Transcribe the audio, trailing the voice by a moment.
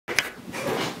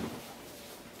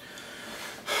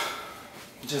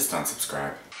just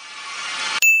unsubscribe.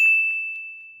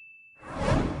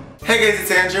 Hey guys,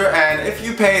 it's Andrew, and if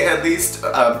you pay at least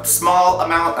a small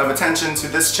amount of attention to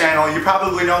this channel, you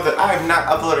probably know that I have not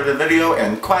uploaded a video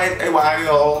in quite a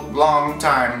while, long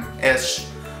time-ish.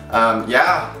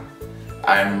 Yeah,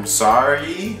 I'm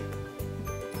sorry.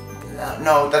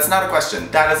 No, that's not a question.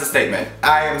 That is a statement.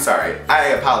 I am sorry. I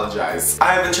apologize.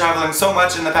 I have been traveling so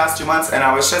much in the past 2 months, and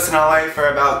I was just in LA for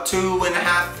about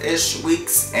 2.5-ish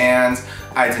weeks, and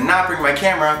I did not bring my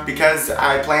camera because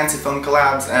I plan to film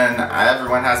collabs, and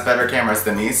everyone has better cameras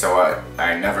than me, so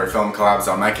I never film collabs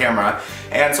on my camera.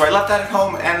 And so I left that at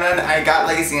home, and then I got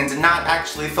lazy and did not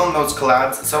actually film those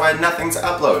collabs, so I had nothing to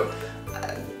upload.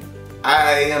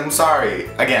 I am sorry,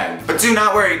 again. But do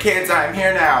not worry, kids, I'm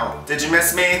here now. Did you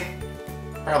miss me?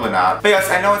 Probably not. But yes,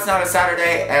 I know it's not a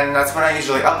Saturday, and that's when I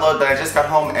usually upload, but I just got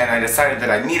home and I decided that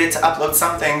I needed to upload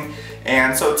something.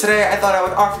 And so today I thought I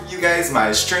would offer you guys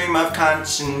my stream of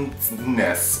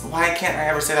consciousness. Why can't I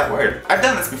ever say that word? I've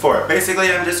done this before.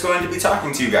 Basically, I'm just going to be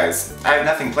talking to you guys. I have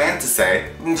nothing planned to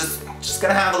say. I'm just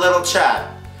gonna have a little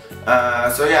chat.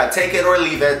 So yeah, take it or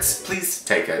leave it. Please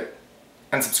take it.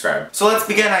 And subscribe. So let's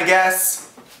begin, I guess.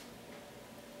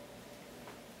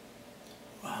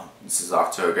 This is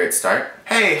off to a great start.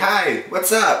 Hey, hi,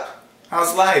 what's up?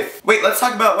 How's life? Wait, let's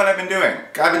talk about what I've been doing.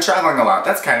 I've been traveling a lot.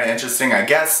 That's kind of interesting, I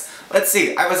guess. Let's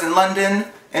see, I was in London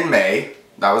in May.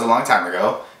 That was a long time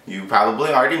ago. You probably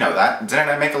already know that. Didn't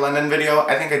I make a London video?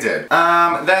 I think I did.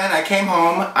 Then I came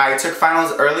home, I took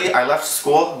finals early, I left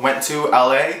school, went to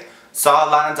LA, saw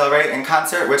Lana Del Rey in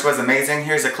concert, which was amazing.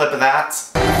 Here's a clip of that.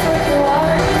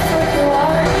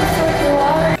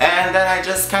 And then I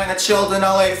just kind of chilled in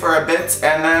LA for a bit,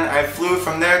 and then I flew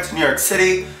from there to New York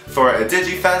City for a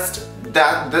DigiFest.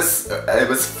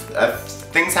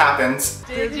 Things happened.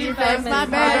 DigiFest my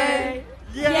day,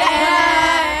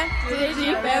 yeah!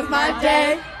 DigiFest my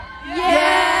day,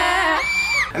 yeah!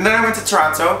 And then I went to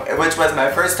Toronto, which was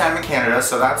my first time in Canada,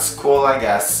 so that's cool, I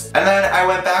guess. And then I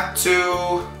went back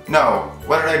to... No,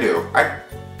 what did I do?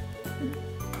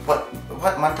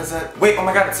 What month is it? Wait, oh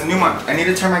my god, it's a new month. I need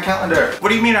to turn my calendar. What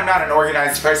do you mean I'm not an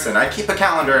organized person? I keep a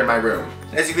calendar in my room.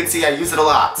 As you can see, I use it a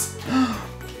lot.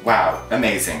 Wow,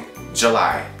 amazing.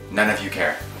 July. None of you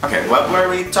care. Okay, what were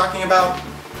we talking about?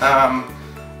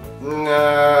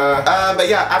 But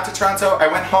yeah, after Toronto, I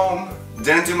went home.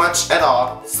 Didn't do much at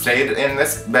all. Stayed in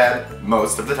this bed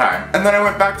most of the time. And then I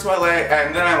went back to LA,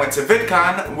 and then I went to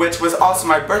VidCon, which was also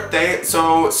my birthday.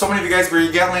 So many of you guys were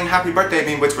yelling happy birthday at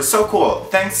me, which was so cool.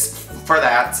 Thanks for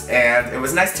that, and it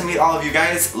was nice to meet all of you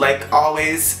guys. Like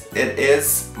always, it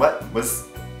is...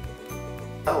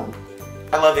 Oh,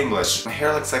 I love English. My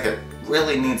hair looks like it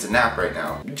really needs a nap right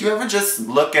now. Do you ever just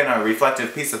look in a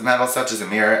reflective piece of metal such as a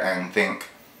mirror and think...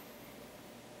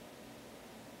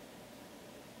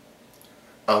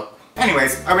 Oh.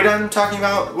 Anyways, are we done talking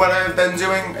about what I've been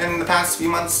doing in the past few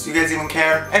months? Do you guys even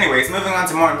care? Anyways, moving on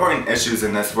to more important issues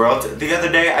in this world. The other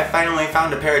day I finally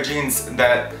found a pair of jeans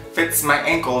that fits my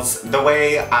ankles the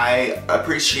way I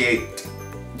appreciate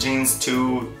jeans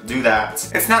to do that.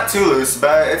 It's not too loose,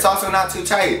 but it's also not too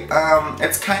tight.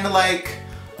 It's kind of like...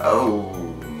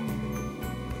 Oh...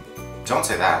 Don't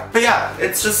say that. But yeah,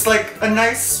 it's just like a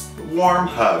nice, warm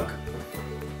hug.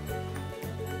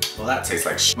 Well, that tastes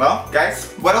like sh**. Well,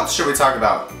 guys, what else should we talk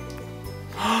about?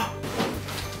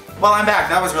 Well, I'm back.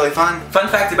 That was really fun. Fun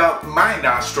fact about my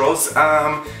nostrils.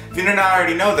 If you do not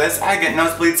already know this, I get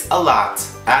nosebleeds a lot.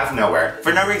 Out of nowhere.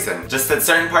 For no reason. Just at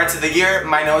certain parts of the year,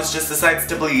 my nose just decides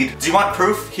to bleed. Do you want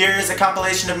proof? Here's a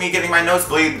compilation of me getting my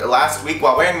nosebleed last week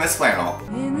while wearing this flannel.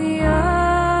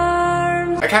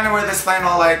 I kind of wear this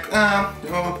flannel like,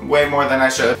 way more than I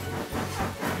should.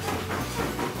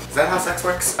 Is that how sex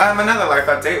works? Another life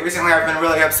update. Recently I've been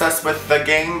really obsessed with the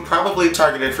game, probably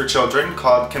targeted for children,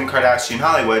 called Kim Kardashian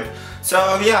Hollywood.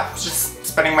 So yeah, just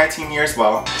spending my teen years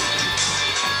well.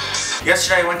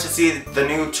 Yesterday I went to see the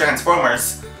new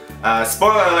Transformers.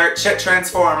 Spoiler alert, shit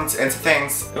transformed into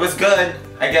things. It was good,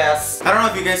 I guess. I don't know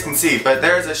if you guys can see, but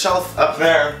there's a shelf up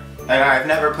there, and I've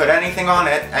never put anything on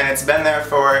it, and it's been there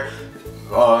for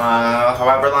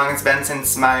however long it's been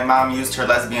since my mom used her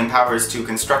lesbian powers to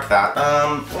construct that.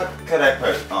 What could I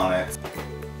put on it?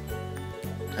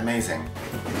 Amazing.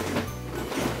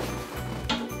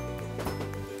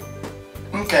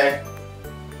 Okay.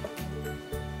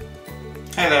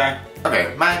 Hey there.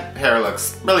 Okay, my hair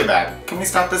looks really bad. Can we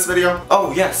stop this video?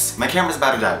 Oh yes, my camera's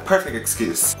about to die. Perfect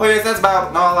excuse. Well guys, that's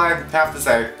about all I have to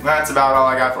say. That's about all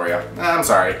I got for you. I'm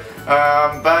sorry.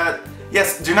 But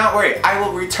yes, do not worry. I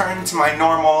will return to my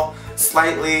normal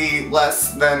slightly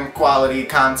less than quality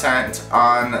content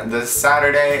on this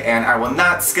Saturday, and I will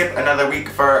not skip another week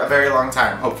for a very long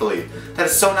time, hopefully. That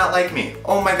is so not like me.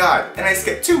 Oh my god. And I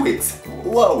skipped 2 weeks.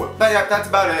 Whoa. But yeah, that's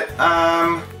about it.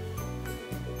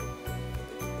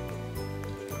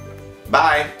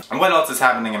 Bye. And what else is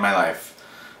happening in my life?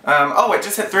 Oh, I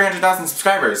just hit 300,000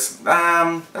 subscribers.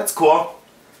 That's cool.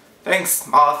 Thanks,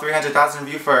 all 300,000 of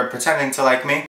you, for pretending to like me.